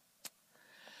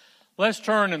Let's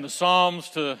turn in the Psalms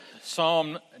to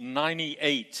Psalm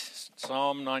 98.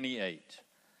 Psalm 98.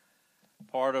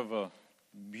 Part of a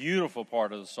beautiful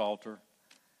part of the Psalter.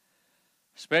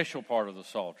 Special part of the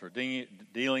Psalter,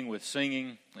 dealing with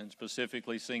singing, and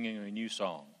specifically singing a new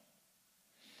song.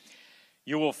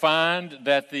 You will find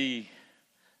that the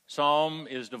psalm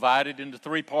is divided into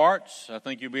three parts. I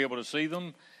think you'll be able to see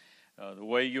them. The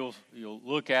way you'll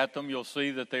look at them, you'll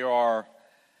see that there are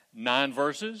 9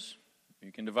 verses.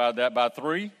 You can divide that by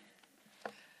 3.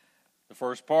 The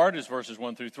first part is verses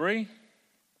 1 through 3.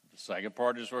 The second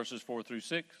part is verses 4 through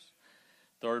 6.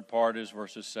 Third part is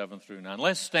verses 7 through 9.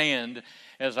 Let's stand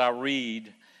as I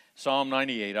read Psalm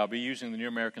 98. I'll be using the New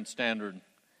American Standard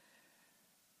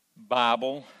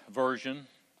Bible version.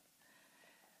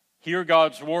 Hear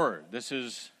God's word. This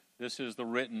is the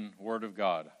written word of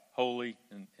God. Holy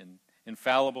and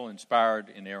infallible, inspired,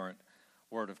 inerrant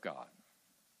word of God.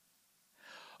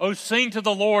 Oh, sing to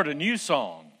the Lord a new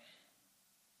song,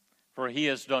 for he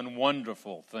has done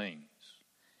wonderful things.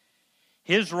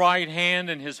 His right hand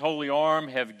and his holy arm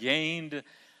have gained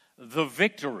the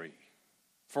victory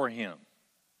for him.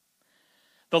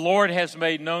 The Lord has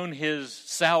made known his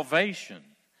salvation.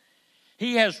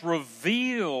 He has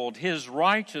revealed his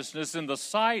righteousness in the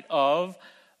sight of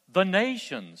the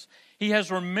nations. He has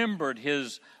remembered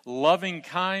his loving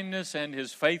kindness and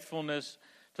his faithfulness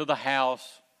to the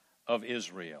house of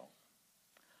Israel.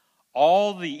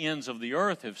 All the ends of the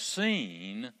earth have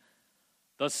seen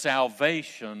the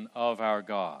salvation of our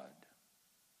God.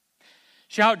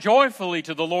 Shout joyfully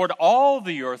to the Lord, all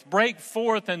the earth. Break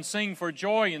forth and sing for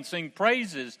joy and sing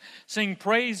praises. Sing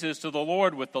praises to the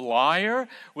Lord with the lyre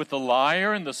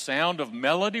and the sound of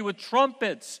melody, with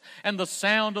trumpets and the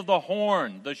sound of the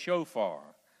horn, the shofar.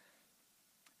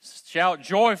 Shout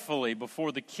joyfully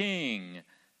before the King,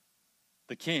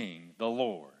 the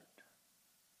Lord.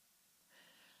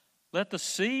 Let the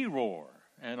sea roar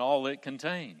and all it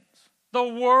contains, the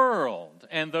world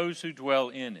and those who dwell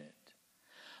in it.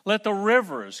 Let the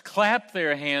rivers clap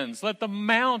their hands. Let the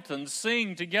mountains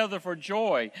sing together for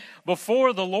joy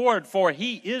before the Lord, for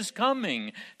he is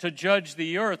coming to judge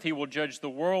the earth. He will judge the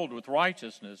world with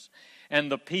righteousness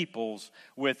and the peoples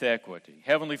with equity.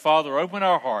 Heavenly Father, open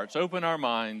our hearts, open our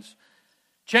minds.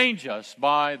 Change us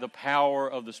by the power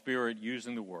of the Spirit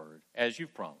using the word, as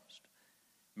you've promised.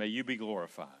 May you be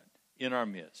glorified in our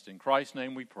midst. In Christ's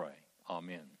name we pray.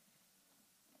 Amen.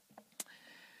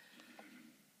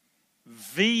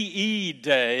 VE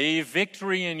Day,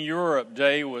 Victory in Europe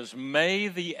Day, was May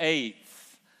the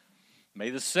 8th.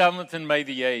 May the 7th and May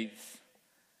the 8th,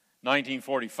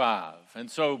 1945.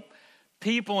 And so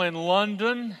people in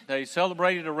London, they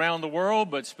celebrated around the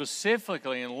world, but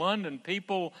specifically in London,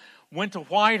 people went to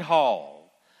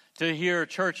Whitehall to hear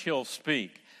Churchill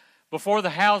speak before the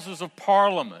Houses of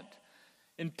Parliament,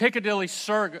 in Piccadilly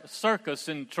Circus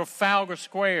in Trafalgar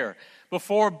Square,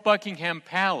 before Buckingham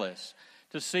Palace,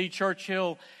 to see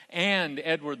Churchill and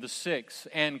Edward VI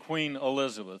and Queen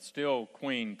Elizabeth, still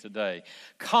Queen today.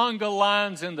 Conga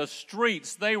lines in the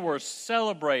streets, they were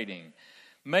celebrating.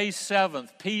 May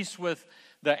 7th, peace with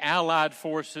the Allied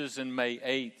forces, and May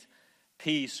 8th,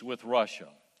 peace with Russia.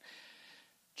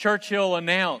 Churchill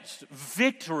announced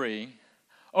victory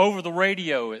over the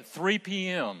radio at 3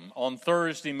 p.m. on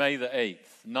Thursday, May the 8th,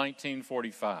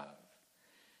 1945.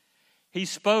 He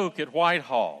spoke at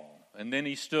Whitehall, and then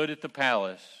he stood at the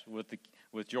palace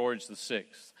with George VI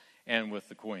and with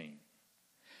the Queen.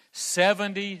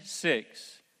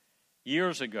 76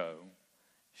 years ago,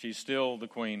 she's still the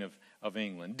Queen of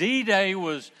England. D-Day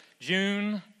was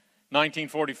June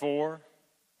 1944.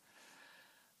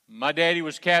 My daddy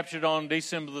was captured on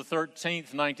December the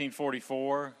 13th,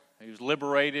 1944. He was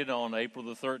liberated on April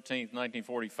the 13th,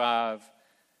 1945.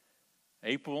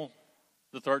 April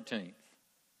the 13th.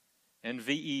 And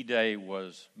VE Day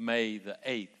was May the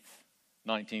 8th,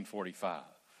 1945.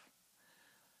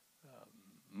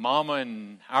 Mama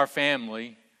and our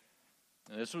family,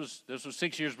 and this was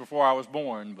 6 years before I was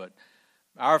born, but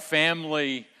our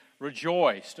family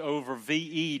rejoiced over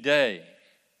VE Day.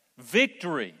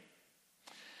 Victory.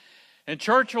 And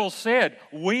Churchill said,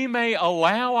 we may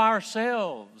allow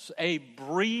ourselves a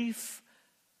brief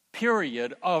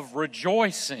period of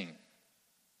rejoicing,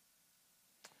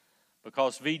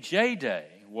 because VJ Day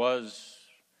was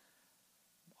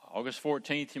August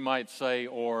 14th, you might say,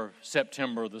 or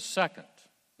September the 2nd,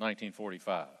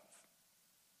 1945.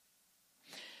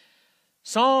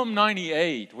 Psalm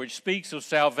 98, which speaks of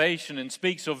salvation and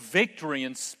speaks of victory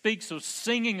and speaks of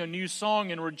singing a new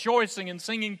song and rejoicing and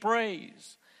singing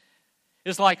praise,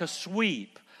 is like a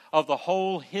sweep of the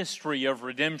whole history of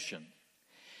redemption.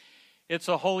 It's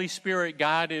a Holy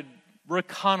Spirit-guided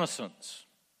reconnaissance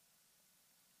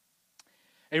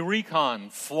a recon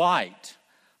flight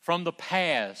from the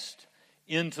past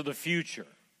into the future.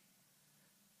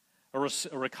 A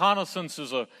reconnaissance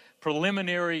is a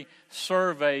preliminary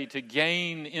survey to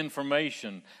gain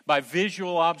information by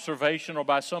visual observation or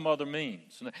by some other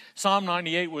means. Psalm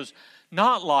 98 was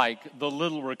not like the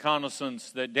little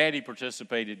reconnaissance that Daddy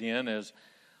participated in as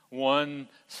one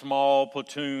small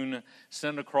platoon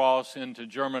sent across into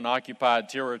German-occupied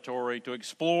territory to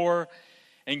explore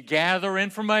and gather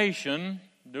information,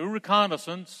 do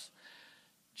reconnaissance,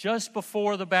 just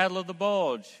before the Battle of the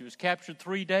Bulge. He was captured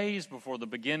 3 days before the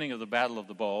beginning of the Battle of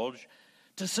the Bulge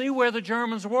to see where the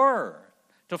Germans were,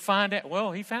 to find out.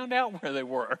 Well, he found out where they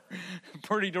were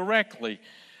pretty directly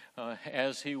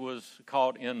as he was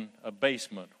caught in a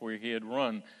basement where he had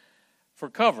run for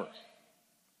cover.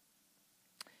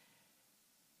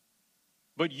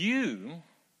 But you,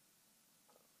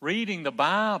 reading the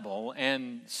Bible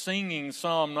and singing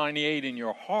Psalm 98 in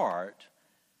your heart,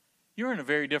 you're in a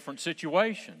very different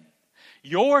situation.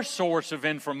 Your source of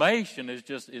information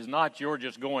is not you're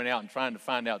just going out and trying to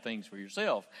find out things for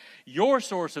yourself. Your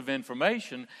source of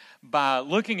information, by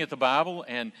looking at the Bible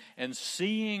and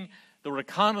seeing the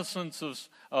reconnaissance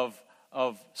of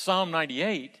Psalm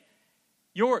 98,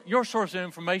 your source of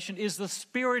information is the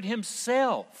Spirit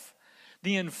Himself,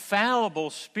 the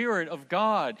infallible Spirit of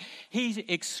God. He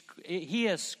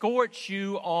escorts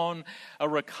you on a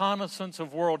reconnaissance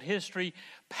of world history,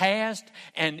 past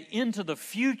and into the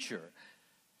future,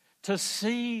 to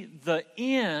see the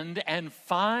end and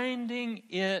finding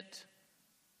it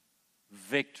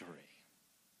victory.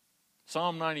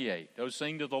 Psalm 98, oh,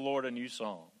 sing to the Lord a new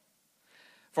song.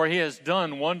 For He has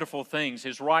done wonderful things.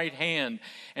 His right hand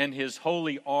and His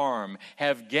holy arm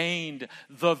have gained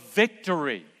the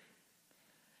victory.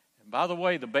 And by the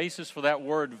way, the basis for that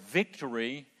word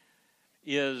victory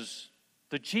is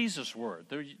the Jesus word,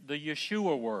 the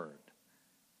Yeshua word.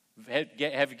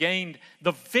 Have gained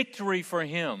the victory for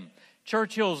Him.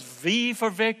 Churchill's V for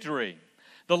victory.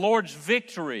 The Lord's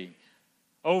victory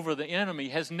over the enemy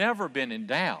has never been in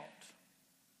doubt.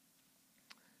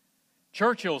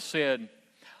 Churchill said,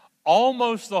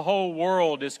 almost the whole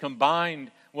world was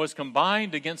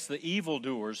combined against the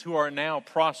evildoers who are now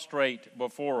prostrate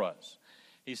before us.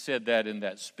 He said that in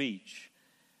that speech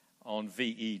on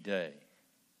VE Day.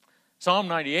 Psalm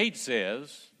 98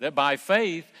 says that by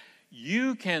faith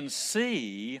you can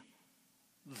see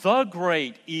the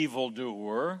great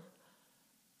evildoer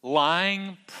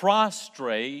lying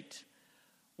prostrate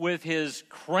with his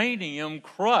cranium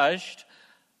crushed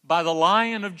by the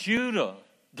Lion of Judah,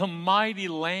 the mighty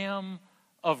Lamb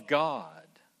of God.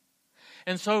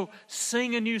 And so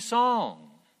sing a new song,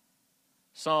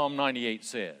 Psalm 98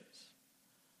 says.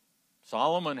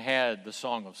 Solomon had the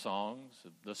Song of Songs,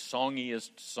 the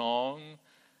songiest song,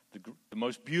 the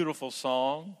most beautiful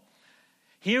song.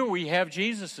 Here we have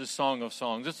Jesus' Song of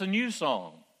Songs. It's a new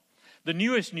song, the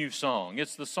newest new song.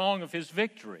 It's the song of His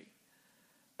victory.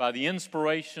 By the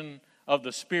inspiration of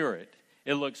the Spirit,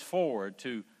 it looks forward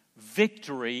to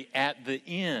victory at the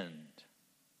end.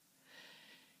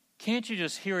 Can't you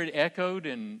just hear it echoed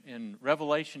in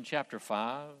Revelation chapter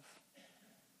 5?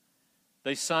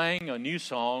 They sang a new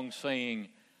song saying,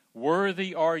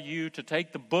 worthy are you to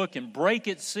take the book and break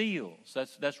its seals.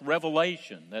 That's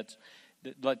revelation.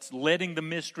 That's letting the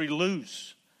mystery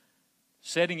loose,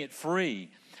 setting it free.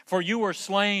 For you were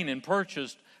slain and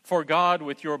purchased for God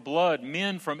with your blood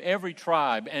men from every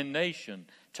tribe and nation,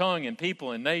 tongue and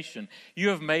people and nation. You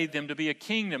have made them to be a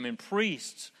kingdom and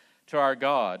priests to our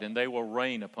God, and they will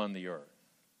reign upon the earth.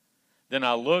 Then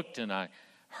I looked and I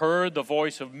heard the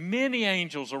voice of many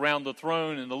angels around the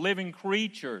throne and the living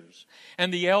creatures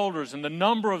and the elders, and the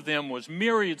number of them was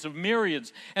myriads of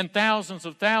myriads and thousands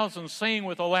of thousands, saying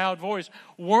with a loud voice,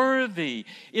 worthy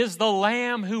is the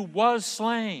Lamb who was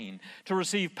slain to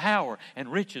receive power and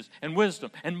riches and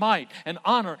wisdom and might and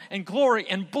honor and glory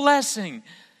and blessing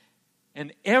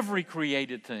and every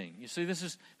created thing. You see, this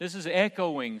is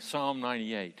echoing Psalm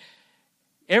 98.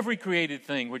 Every created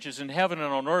thing which is in heaven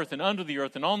and on earth and under the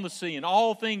earth and on the sea and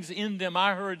all things in them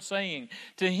I heard saying,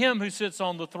 to Him who sits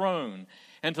on the throne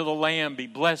and to the Lamb be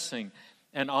blessing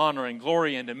and honor and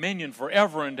glory and dominion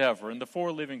forever and ever. And the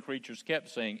four living creatures kept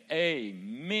saying,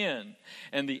 Amen.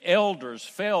 And the elders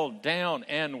fell down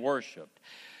and worshiped.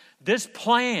 This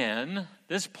plan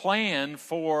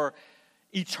for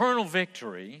eternal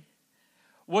victory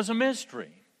was a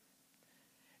mystery.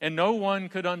 And no one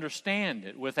could understand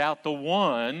it without the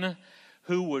one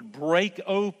who would break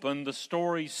open the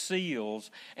story's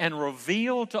seals and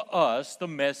reveal to us the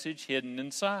message hidden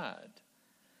inside.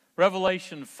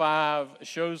 Revelation 5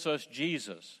 shows us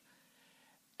Jesus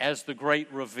as the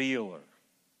great revealer.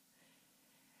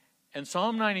 And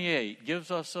Psalm 98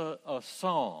 gives us a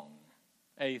song,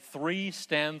 a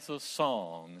 3-stanza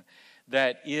song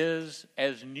that is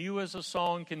as new as a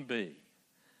song can be,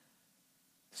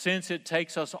 since it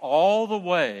takes us all the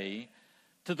way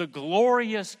to the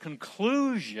glorious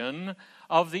conclusion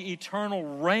of the eternal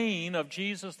reign of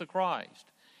Jesus the Christ,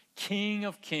 King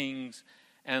of kings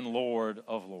and Lord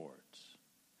of lords.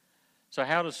 So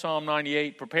how does Psalm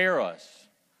 98 prepare us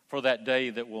for that day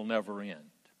that will never end?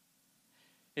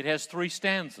 It has 3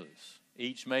 stanzas,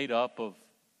 each made up of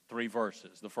 3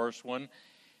 verses. The first one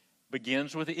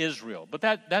begins with Israel. But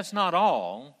that's not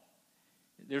all.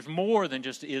 There's more than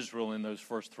just Israel in those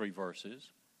first 3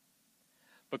 verses,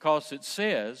 because it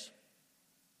says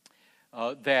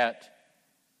that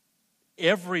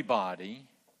everybody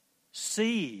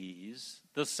sees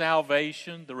the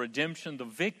salvation, the redemption, the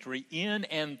victory in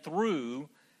and through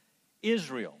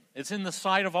Israel. It's in the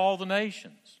sight of all the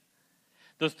nations.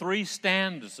 The 3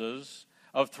 stanzas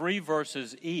of 3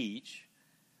 verses each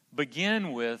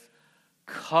begin with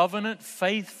covenant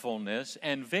faithfulness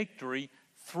and victory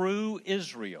through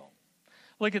Israel.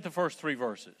 Look at the first 3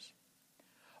 verses.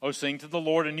 "Oh, sing to the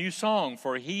Lord a new song,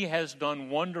 for he has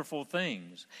done wonderful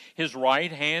things. His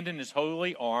right hand and his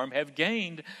holy arm have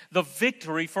gained the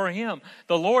victory for him.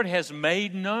 The Lord has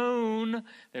made known,"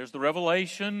 there's the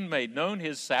revelation, made known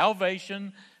his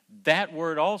salvation. That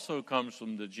word also comes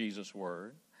from the Jesus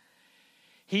word.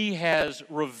 "He has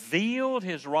revealed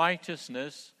his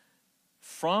righteousness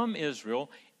from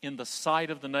Israel in the sight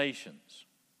of the nations.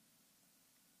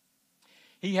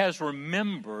 He has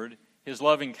remembered his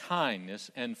loving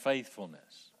kindness and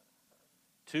faithfulness."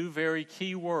 2 very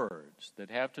key words that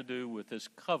have to do with this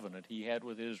covenant he had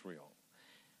with Israel,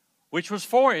 which was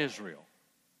for Israel,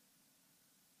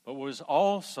 but was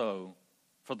also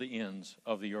for the ends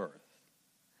of the earth.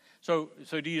 So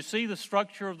do you see the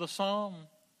structure of the psalm?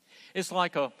 It's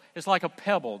like a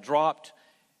pebble dropped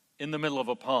in the middle of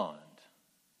a pond.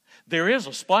 There is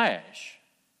a splash,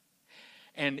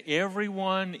 and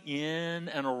everyone in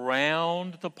and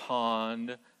around the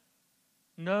pond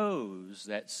knows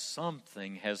that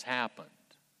something has happened.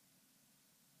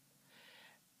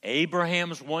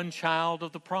 Abraham's one child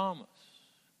of the promise.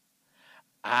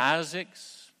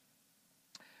 Isaac's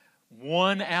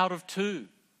 1 out of 2.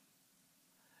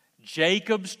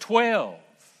 Jacob's 12.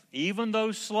 Even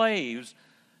those slaves,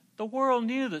 the world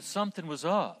knew that something was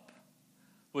up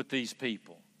with these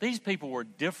people. These people were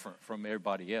different from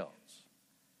everybody else.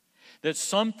 That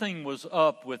something was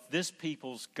up with this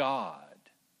people's God.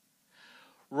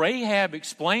 Rahab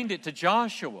explained it to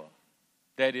Joshua.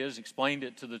 That is, explained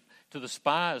it to the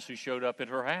spies who showed up at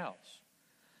her house.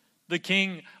 The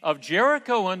king of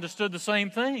Jericho understood the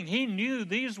same thing. He knew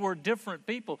these were different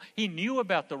people. He knew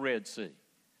about the Red Sea.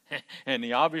 And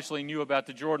he obviously knew about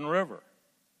the Jordan River.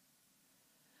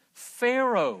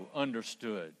 Pharaoh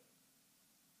understood.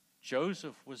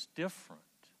 Joseph was different.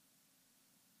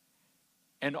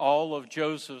 And all of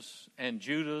Joseph's and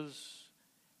Judah's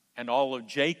and all of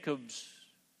Jacob's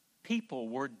people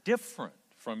were different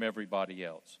from everybody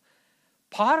else.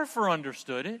 Potiphar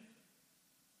understood it.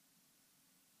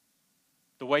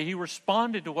 The way he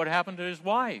responded to what happened to his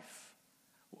wife.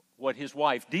 What his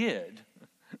wife did.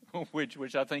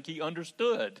 Which I think he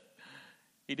understood.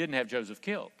 He didn't have Joseph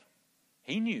killed.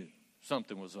 He knew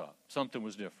something was up. Something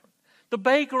was different. The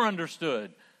baker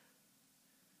understood.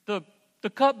 The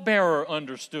cupbearer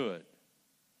understood.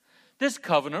 This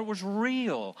covenant was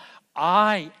real.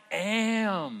 I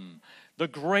am the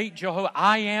great Jehovah.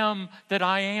 I am that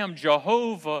I am.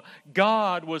 Jehovah,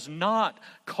 God, was not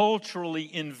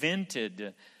culturally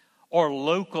invented or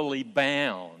locally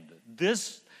bound.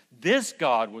 This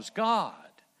God was God.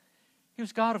 He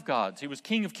was God of gods. He was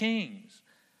King of kings.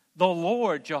 The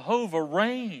Lord, Jehovah,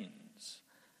 reigns.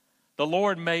 The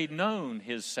Lord made known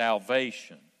his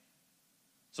salvation.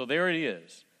 So there it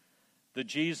is.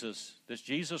 This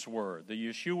Jesus word, the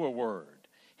Yeshua word,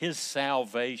 his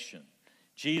salvation.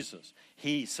 Jesus,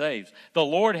 he saves. The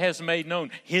Lord has made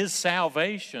known his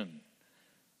salvation.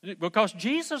 Because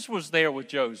Jesus was there with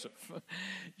Joseph.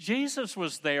 Jesus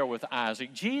was there with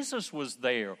Isaac. Jesus was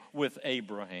there with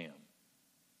Abraham.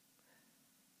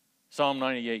 Psalm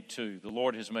 98:2, the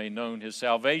Lord has made known his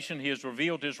salvation. He has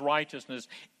revealed his righteousness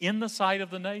in the sight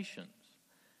of the nations.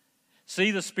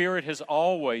 See, the Spirit has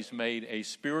always made a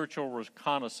spiritual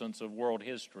reconnaissance of world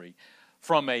history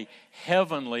from a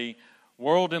heavenly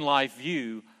world and life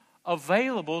view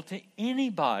available to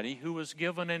anybody who was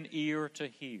given an ear to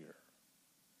hear,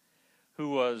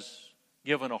 who was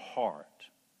given a heart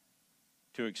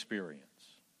to experience.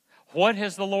 What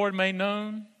has the Lord made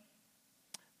known?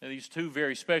 Now, these 2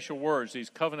 very special words, these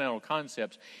covenantal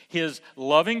concepts. His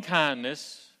loving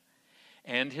kindness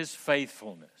and His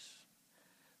faithfulness.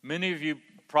 Many of you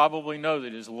probably know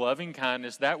that His loving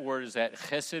kindness, that word is that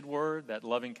chesed word, that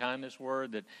loving kindness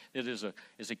word, that it is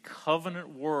a covenant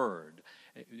word.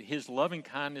 His loving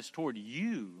kindness toward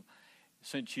you,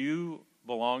 since you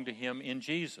belong to Him in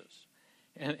Jesus.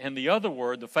 And the other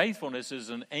word, the faithfulness, is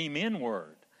an amen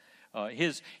word.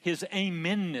 His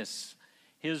amenness,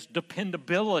 His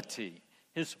dependability,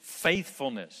 His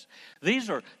faithfulness. These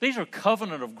are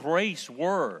covenant of grace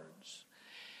words.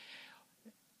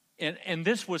 And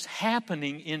this was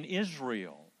happening in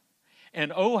Israel.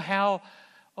 And oh how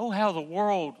the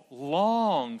world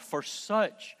longed for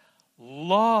such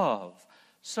love,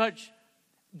 such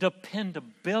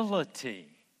dependability.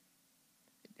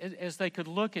 As they could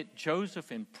look at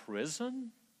Joseph in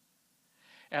prison,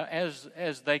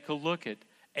 as they could look at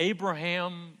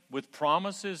Abraham with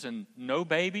promises and no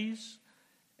babies,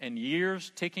 and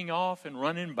years ticking off and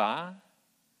running by.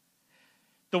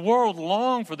 The world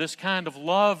longed for this kind of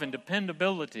love and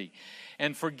dependability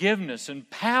and forgiveness and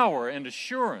power and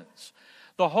assurance.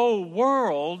 The whole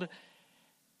world,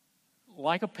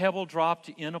 like a pebble dropped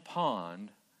in a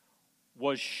pond,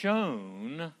 was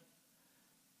shown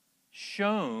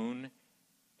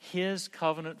His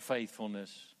covenant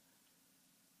faithfulness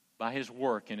by His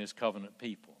work in His covenant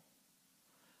people.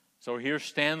 So here's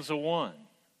stanza 1.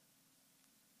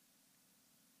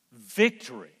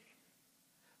 Victory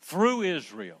through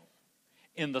Israel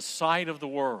in the sight of the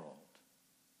world.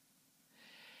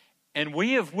 And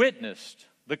we have witnessed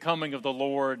the coming of the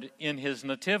Lord in His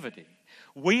nativity.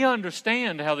 We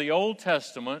understand how the Old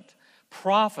Testament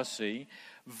prophecy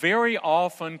very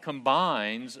often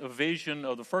combines a vision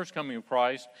of the first coming of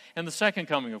Christ and the second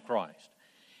coming of Christ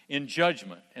in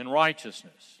judgment and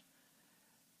righteousness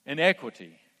and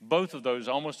equity, both of those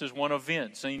almost as one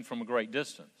event seen from a great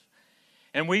distance.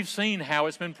 And we've seen how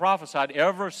it's been prophesied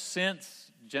ever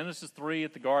since Genesis 3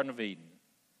 at the Garden of Eden.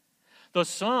 The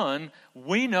Son,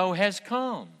 we know, has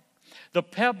come. The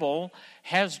pebble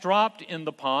has dropped in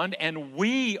the pond, and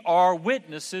we are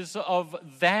witnesses of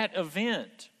that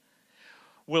event.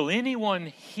 Will anyone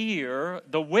hear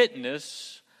the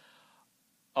witness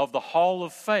of the hall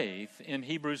of faith in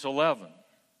Hebrews 11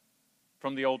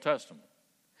 from the Old Testament?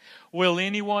 Will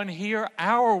anyone hear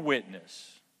our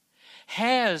witness?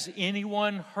 Has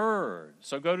anyone heard?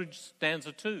 So go to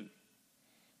stanza 2,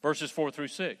 verses 4 through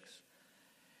 6.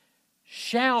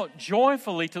 Shout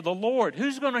joyfully to the Lord.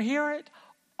 Who's going to hear it?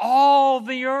 All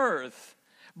the earth.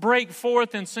 Break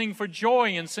forth and sing for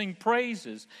joy and sing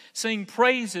praises. Sing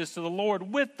praises to the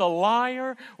Lord with the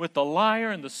lyre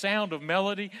and the sound of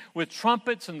melody, with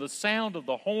trumpets and the sound of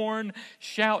the horn.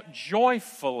 Shout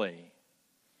joyfully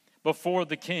before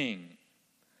the King,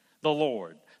 the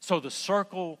Lord. So the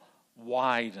circle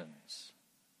widens.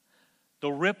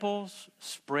 The ripples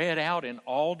spread out in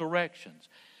all directions.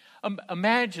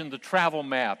 Imagine the travel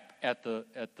map at the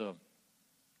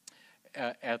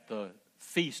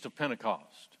Feast of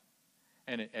Pentecost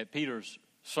and at Peter's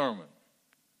sermon.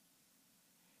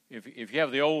 If you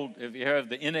have the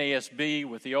NASB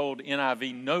with the old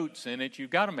NIV notes in it,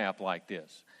 you've got a map like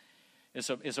this.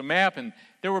 It's a map, and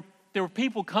there were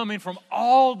people coming from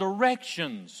all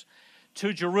directions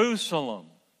to Jerusalem.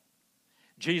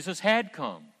 Jesus had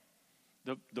come.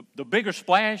 The bigger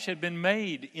splash had been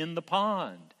made in the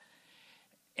pond.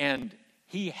 And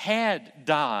He had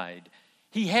died.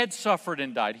 He had suffered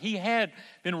and died. He had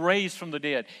been raised from the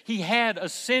dead. He had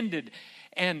ascended.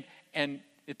 And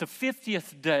at the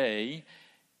 50th day,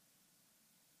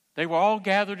 they were all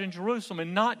gathered in Jerusalem.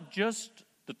 And not just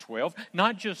the 12,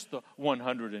 not just the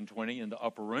 120 in the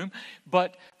upper room,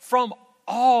 but from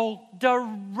all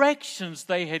directions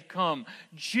they had come.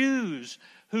 Jews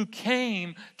who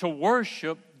came to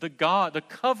worship the God, the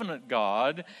covenant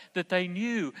God that they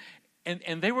knew.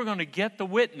 And they were going to get the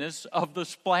witness of the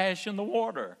splash in the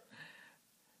water.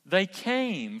 They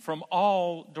came from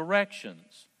all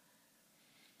directions.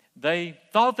 They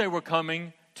thought they were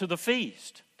coming to the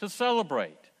feast to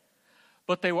celebrate.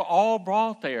 But they were all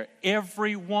brought there.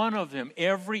 Every one of them,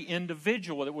 every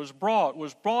individual that was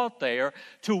brought there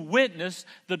to witness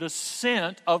the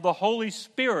descent of the Holy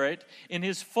Spirit in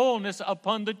His fullness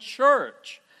upon the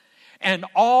church. And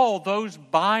all those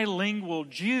bilingual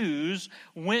Jews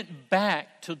went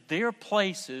back to their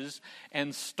places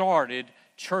and started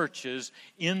churches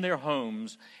in their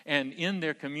homes and in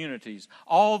their communities.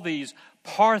 All these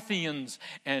Parthians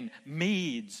and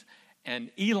Medes and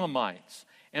Elamites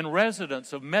and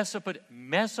residents of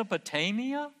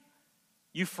Mesopotamia,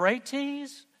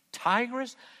 Euphrates,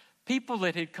 Tigris, people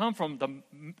that had come from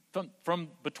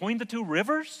between the two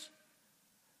rivers,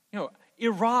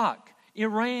 Iraq,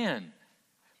 Iran,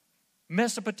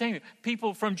 Mesopotamia,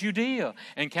 people from Judea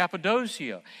and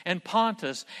Cappadocia and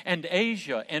Pontus and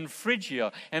Asia and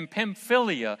Phrygia and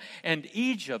Pamphylia and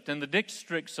Egypt and the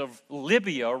districts of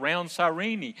Libya around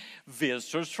Cyrene,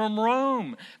 visitors from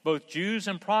Rome, both Jews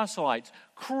and proselytes,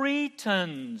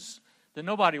 Cretans that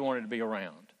nobody wanted to be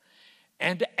around,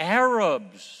 and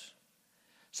Arabs.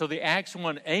 So the Acts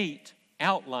 1:8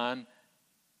 outline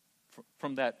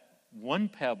from that one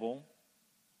pebble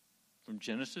from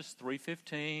Genesis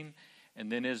 3:15,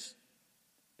 and then as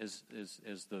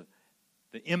the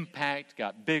impact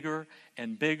got bigger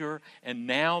and bigger, and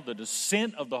now the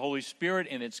descent of the Holy Spirit,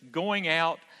 and it's going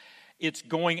out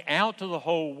to the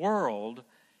whole world.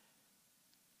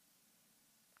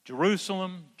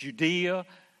 Jerusalem, Judea,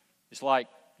 it's like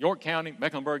York County,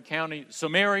 Mecklenburg County,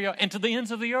 Samaria, and to the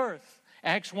ends of the earth.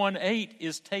 Acts 1:8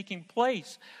 is taking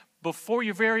place before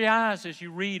your very eyes as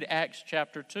you read Acts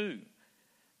chapter 2.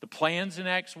 The plan's in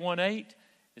Acts 1:8,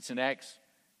 it's in Acts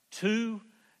 2,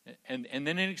 and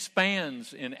then it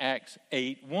expands in Acts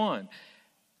 8:1.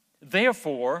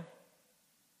 Therefore,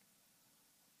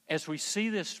 as we see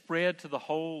this spread to the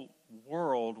whole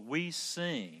world, we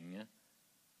sing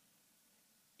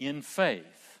in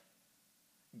faith,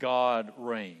 God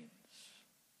reigns.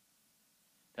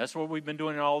 That's what we've been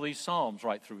doing in all these Psalms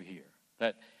right through here.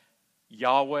 That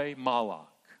Yahweh Malach,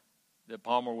 that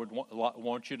Palmer would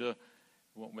want you to,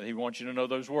 he wants you to know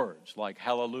those words, like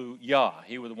hallelujah.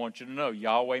 He would want you to know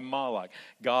Yahweh Malach.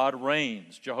 God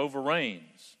reigns. Jehovah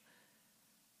reigns.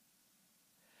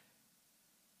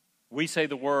 We say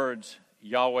the words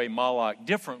Yahweh Malach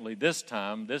differently this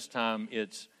time. This time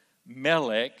it's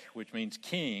Melech, which means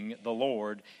king, the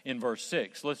Lord, in verse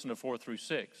 6. Listen to 4 through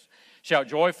 6. Shout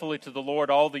joyfully to the Lord,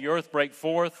 all the earth, break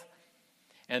forth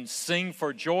and sing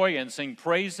for joy and sing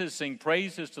praises. Sing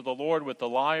praises to the Lord with the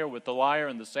lyre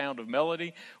and the sound of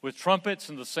melody, with trumpets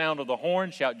and the sound of the horn.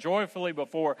 Shout joyfully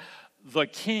before the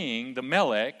king, the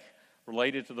Melech,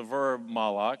 related to the verb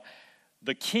Malach,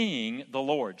 the king, the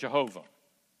Lord, Jehovah,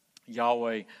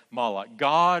 Yahweh Malach.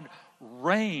 God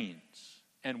reigns.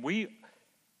 And we,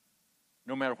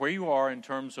 no matter where you are in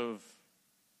terms of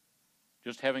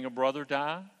just having a brother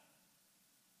die,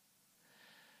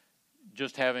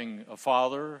 just having a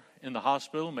father in the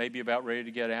hospital, maybe about ready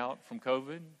to get out from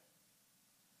COVID,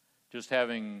 just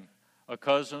having a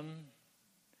cousin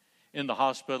in the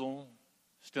hospital,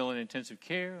 still in intensive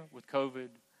care with COVID,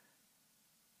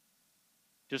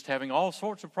 just having all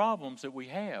sorts of problems that we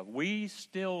have, we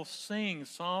still sing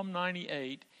Psalm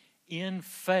 98 in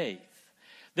faith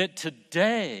that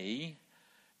today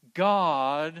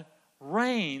God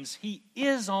reigns. He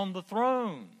is on the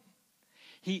throne.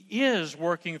 He is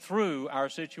working through our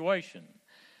situation.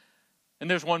 And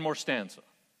there's one more stanza.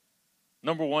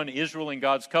 Number one, Israel and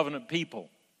God's covenant people.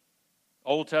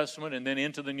 Old Testament and then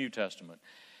into the New Testament.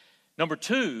 Number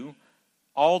two,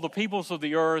 all the peoples of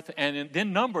the earth. And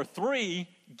then number three,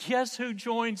 guess who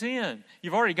joins in?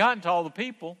 You've already gotten to all the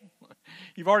people.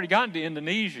 You've already gotten to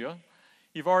Indonesia.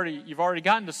 You've already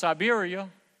gotten to Siberia.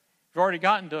 You've already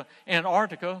gotten to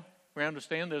Antarctica. We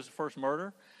understand there's the first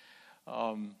murder.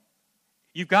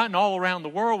 You've gotten all around the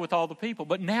world with all the people,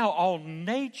 but now all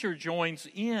nature joins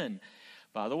in.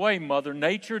 By the way, Mother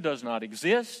Nature does not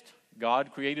exist.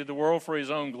 God created the world for His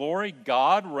own glory.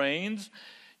 God reigns.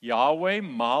 Yahweh,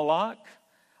 Malach.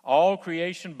 All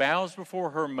creation bows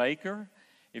before her Maker.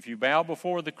 If you bow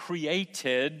before the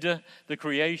created, the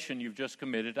creation, you've just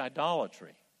committed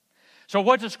idolatry. So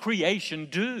what does creation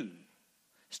do?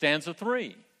 Stanza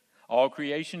 3. All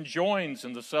creation joins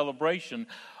in the celebration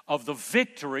of the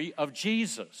victory of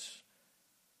Jesus.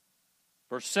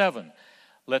 Verse 7,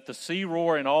 let the sea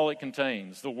roar in all it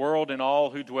contains, the world and all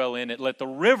who dwell in it. Let the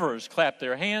rivers clap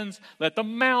their hands. Let the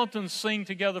mountains sing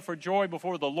together for joy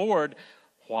before the Lord.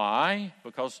 Why?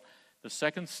 Because the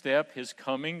second step, His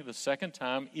coming the second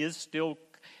time, is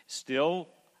still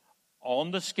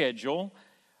on the schedule,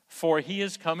 for He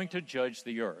is coming to judge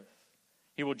the earth.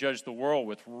 He will judge the world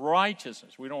with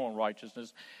righteousness. We don't want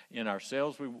righteousness in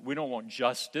ourselves. We don't want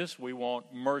justice. We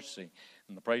want mercy.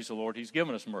 And praise the Lord, He's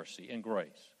given us mercy and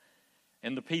grace.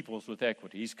 And the peoples with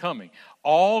equity. He's coming.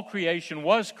 All creation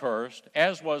was cursed,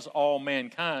 as was all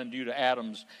mankind due to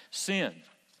Adam's sin.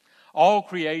 All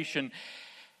creation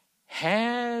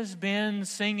has been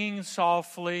singing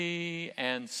softly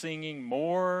and singing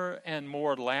more and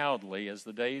more loudly as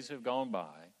the days have gone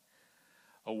by,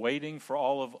 awaiting for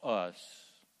all of us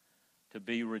to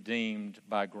be redeemed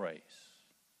by grace.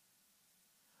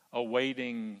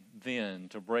 Awaiting then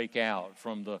to break out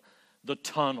from the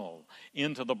tunnel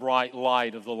into the bright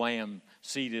light of the Lamb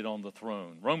seated on the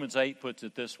throne. Romans 8 puts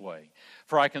it this way,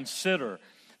 for I consider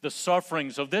the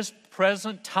sufferings of this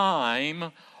present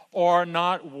time are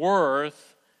not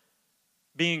worth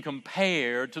being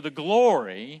compared to the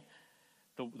glory,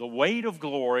 the weight of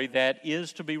glory that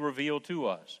is to be revealed to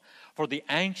us. For the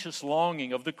anxious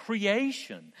longing of the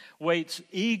creation waits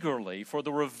eagerly for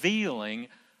the revealing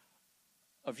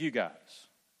of you guys,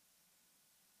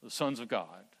 the sons of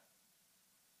God.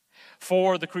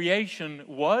 For the creation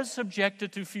was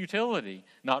subjected to futility,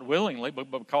 not willingly, but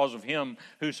because of him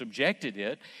who subjected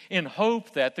it, in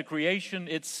hope that the creation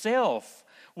itself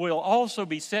will also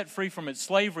be set free from its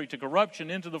slavery to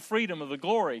corruption into the freedom of the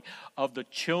glory of the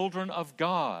children of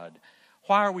God.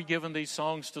 Why are we given these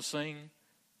songs to sing?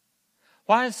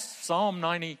 Why is Psalm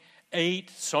 98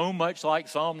 so much like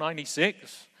Psalm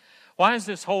 96? Why is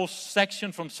this whole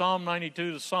section from Psalm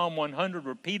 92 to Psalm 100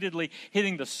 repeatedly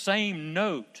hitting the same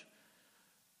note?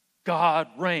 God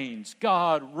reigns,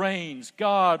 God reigns,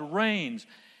 God reigns.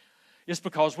 It's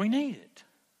because we need it.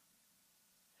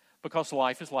 Because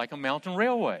life is like a mountain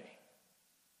railway.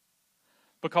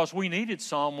 Because we needed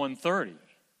Psalm 130,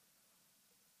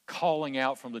 calling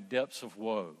out from the depths of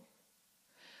woe.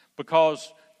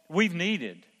 Because we've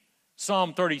needed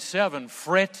Psalm 37,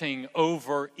 fretting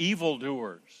over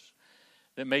evildoers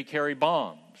that may carry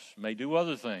bombs, may do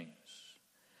other things.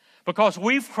 Because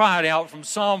we've cried out from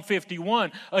Psalm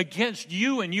 51, against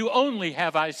you and you only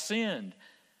have I sinned.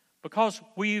 Because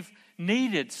we've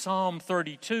needed Psalm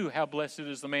 32, how blessed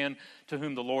is the man to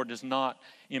whom the Lord does not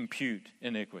impute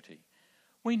iniquity.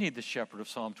 We need the shepherd of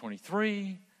Psalm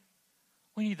 23.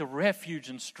 We need the refuge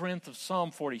and strength of Psalm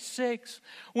 46.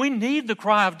 We need the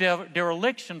cry of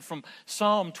dereliction from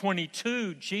Psalm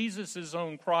 22, Jesus'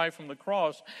 own cry from the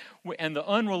cross, and the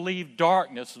unrelieved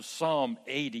darkness of Psalm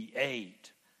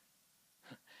 88.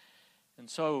 And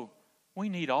so we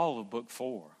need all of Book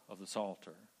 4 of the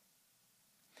Psalter.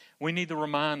 We need the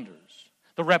reminders,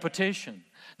 the repetition,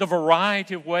 the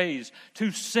variety of ways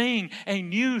to sing a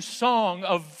new song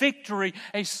of victory,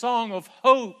 a song of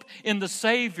hope in the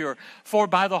Savior. For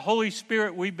by the Holy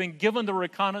Spirit we've been given the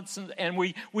reconnaissance and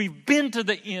we've been to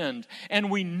the end. And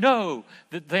we know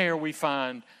that there we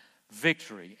find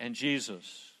victory. And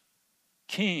Jesus,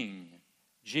 King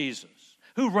Jesus,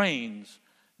 who reigns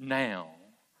now.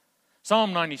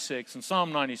 Psalm 96 and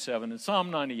Psalm 97 and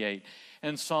Psalm 98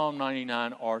 and Psalm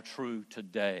 99 are true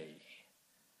today.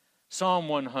 Psalm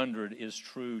 100 is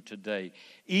true today.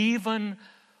 Even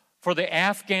for the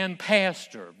Afghan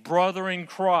pastor, brother in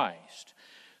Christ,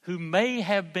 who may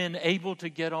have been able to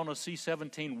get on a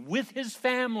C-17 with his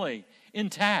family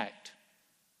intact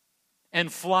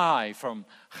and fly from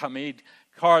Hamid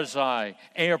Karzai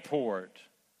Airport,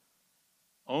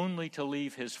 only to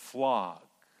leave his flock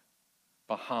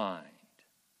behind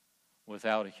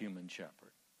without a human shepherd.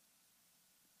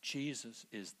 Jesus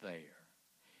is there.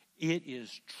 It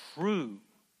is true.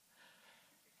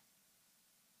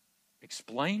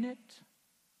 Explain it?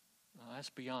 No, that's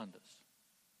beyond us.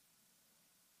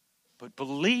 But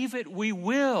believe it we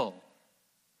will.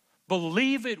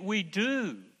 Believe it we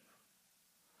do.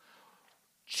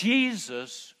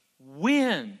 Jesus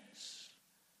wins.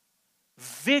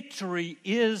 Victory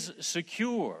is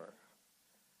secure.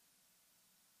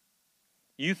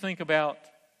 You think about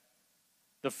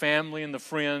the family and the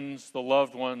friends, the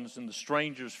loved ones, and the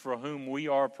strangers for whom we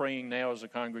are praying now as a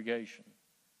congregation.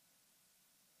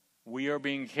 We are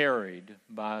being carried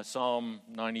by Psalm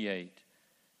 98,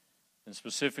 and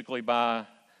specifically by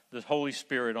the Holy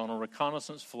Spirit on a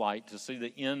reconnaissance flight to see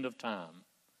the end of time.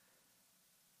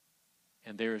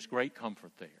 And there is great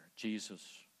comfort there. Jesus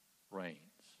reigns,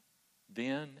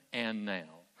 then and now.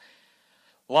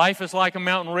 Life is like a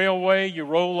mountain railway. You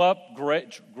roll up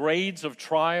grades of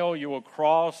trial. You will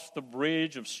cross the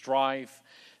bridge of strife.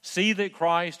 See that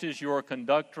Christ is your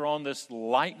conductor on this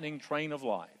lightning train of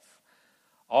life.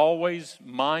 Always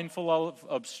mindful of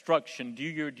obstruction. Do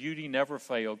your duty, never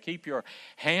fail. Keep your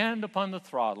hand upon the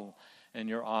throttle and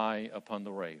your eye upon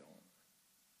the rail.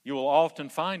 You will often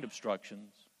find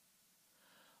obstructions.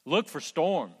 Look for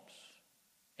storms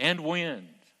and wind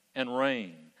and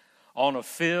rain on a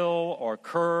fill or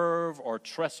curve or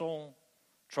trestle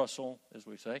as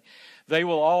we say. They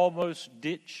will almost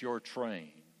ditch your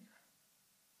train.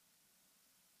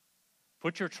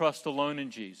 Put your trust alone in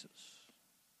Jesus.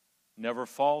 Never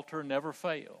falter, never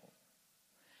fail.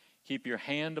 Keep your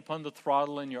hand upon the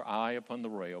throttle and your eye upon the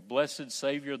rail. Blessed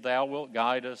Savior, thou wilt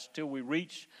guide us till we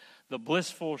reach the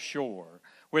blissful shore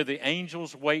where the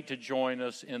angels wait to join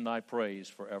us in thy praise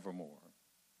forevermore.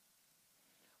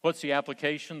 What's the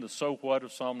application, the so what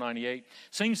of Psalm 98?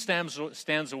 Sing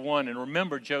stanza 1 and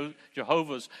remember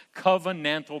Jehovah's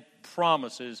covenantal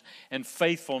promises and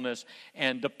faithfulness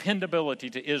and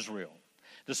dependability to Israel.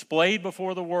 Displayed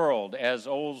before the world as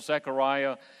old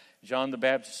Zechariah John the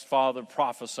Baptist's father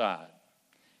prophesied.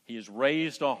 He has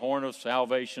raised a horn of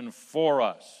salvation for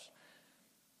us,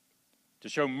 to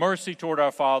show mercy toward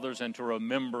our fathers and to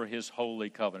remember his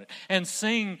holy covenant. And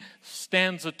sing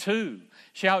stanza 2.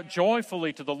 Shout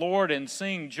joyfully to the Lord and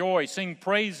sing joy, sing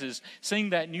praises, sing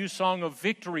that new song of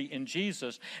victory in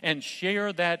Jesus, and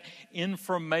share that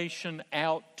information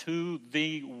out to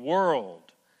the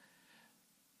world.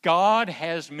 God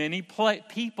has many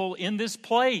people in this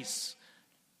place,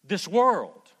 this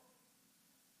world.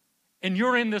 And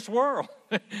you're in this world.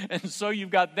 And so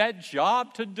you've got that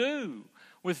job to do,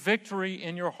 with victory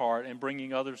in your heart and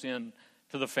bringing others in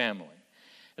to the family.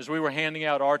 As we were handing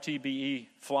out RTBE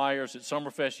flyers at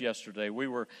Summerfest yesterday, we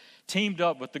were teamed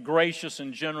up with the gracious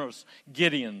and generous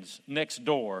Gideons next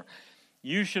door.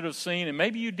 You should have seen, and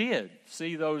maybe you did,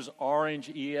 see those orange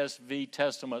ESV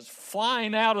Testaments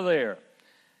flying out of there.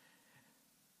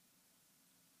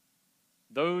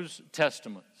 Those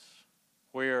Testaments,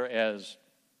 whereas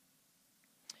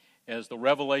as the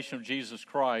revelation of Jesus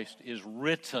Christ is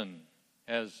written,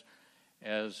 as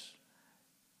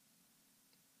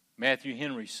Matthew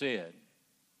Henry said,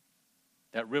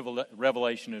 that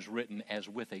revelation is written as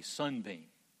with a sunbeam.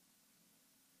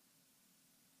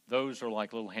 Those are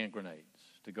like little hand grenades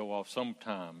to go off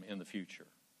sometime in the future.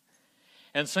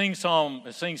 And sing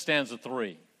stanza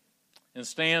 3, and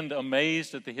stand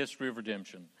amazed at the history of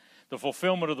redemption, the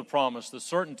fulfillment of the promise, the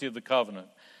certainty of the covenant,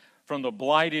 from the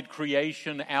blighted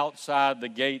creation outside the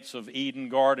gates of Eden,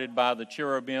 guarded by the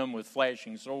cherubim with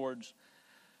flashing swords,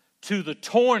 to the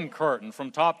torn curtain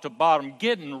from top to bottom,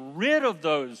 getting rid of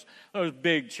those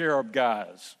big cherub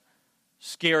guys,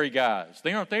 scary guys.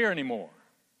 They aren't there anymore.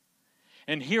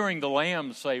 And hearing the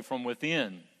Lamb say from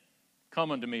within,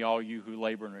 "Come unto me, all you who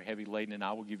labor and are heavy laden, and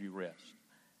I will give you rest."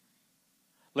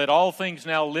 Let all things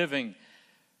now living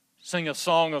sing a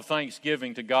song of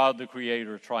thanksgiving to God the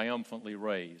Creator, triumphantly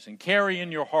raise, and carry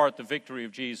in your heart the victory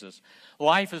of Jesus.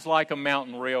 Life is like a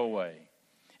mountain railway,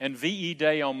 and VE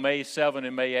Day on May 7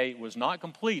 and May 8 was not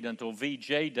complete until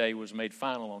VJ Day was made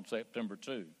final on September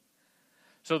 2.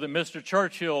 So that Mr.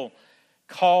 Churchill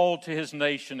called to his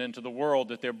nation and to the world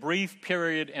that their brief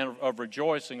period of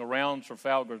rejoicing around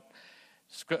Trafalgar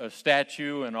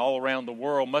statue and all around the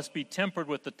world must be tempered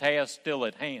with the task still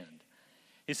at hand.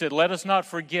 He said, let us not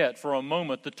forget for a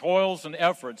moment the toils and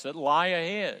efforts that lie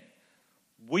ahead.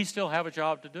 We still have a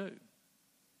job to do.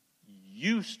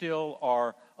 You still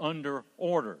are under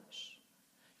orders.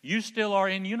 You still are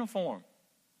in uniform.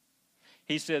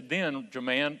 He said, then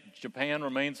Japan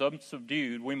remains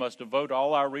unsubdued. We must devote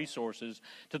all our resources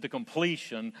to the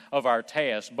completion of our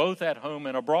task, both at home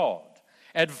and abroad.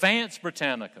 Advance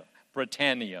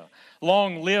Britannia.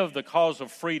 Long live the cause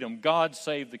of freedom. God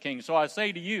save the King. So I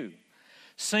say to you,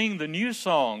 sing the new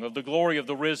song of the glory of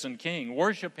the risen King.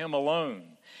 Worship him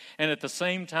alone. And at the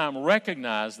same time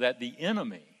recognize that the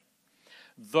enemy,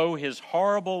 though his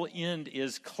horrible end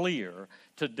is clear,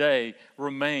 today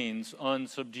remains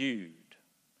unsubdued.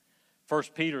 1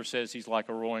 Peter says he's like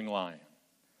a roaring lion.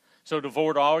 So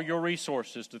devote all your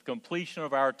resources to the completion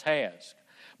of our task,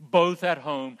 both at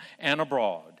home and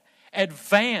abroad.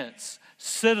 Advance,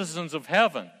 citizens of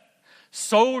heaven,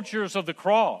 soldiers of the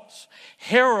cross,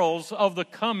 heralds of the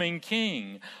coming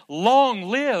King. Long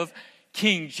live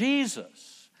King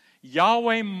Jesus.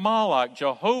 Yahweh Malach,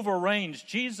 Jehovah reigns.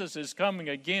 Jesus is coming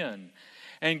again.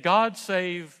 And God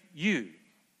save you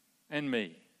and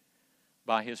me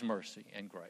by his mercy and grace.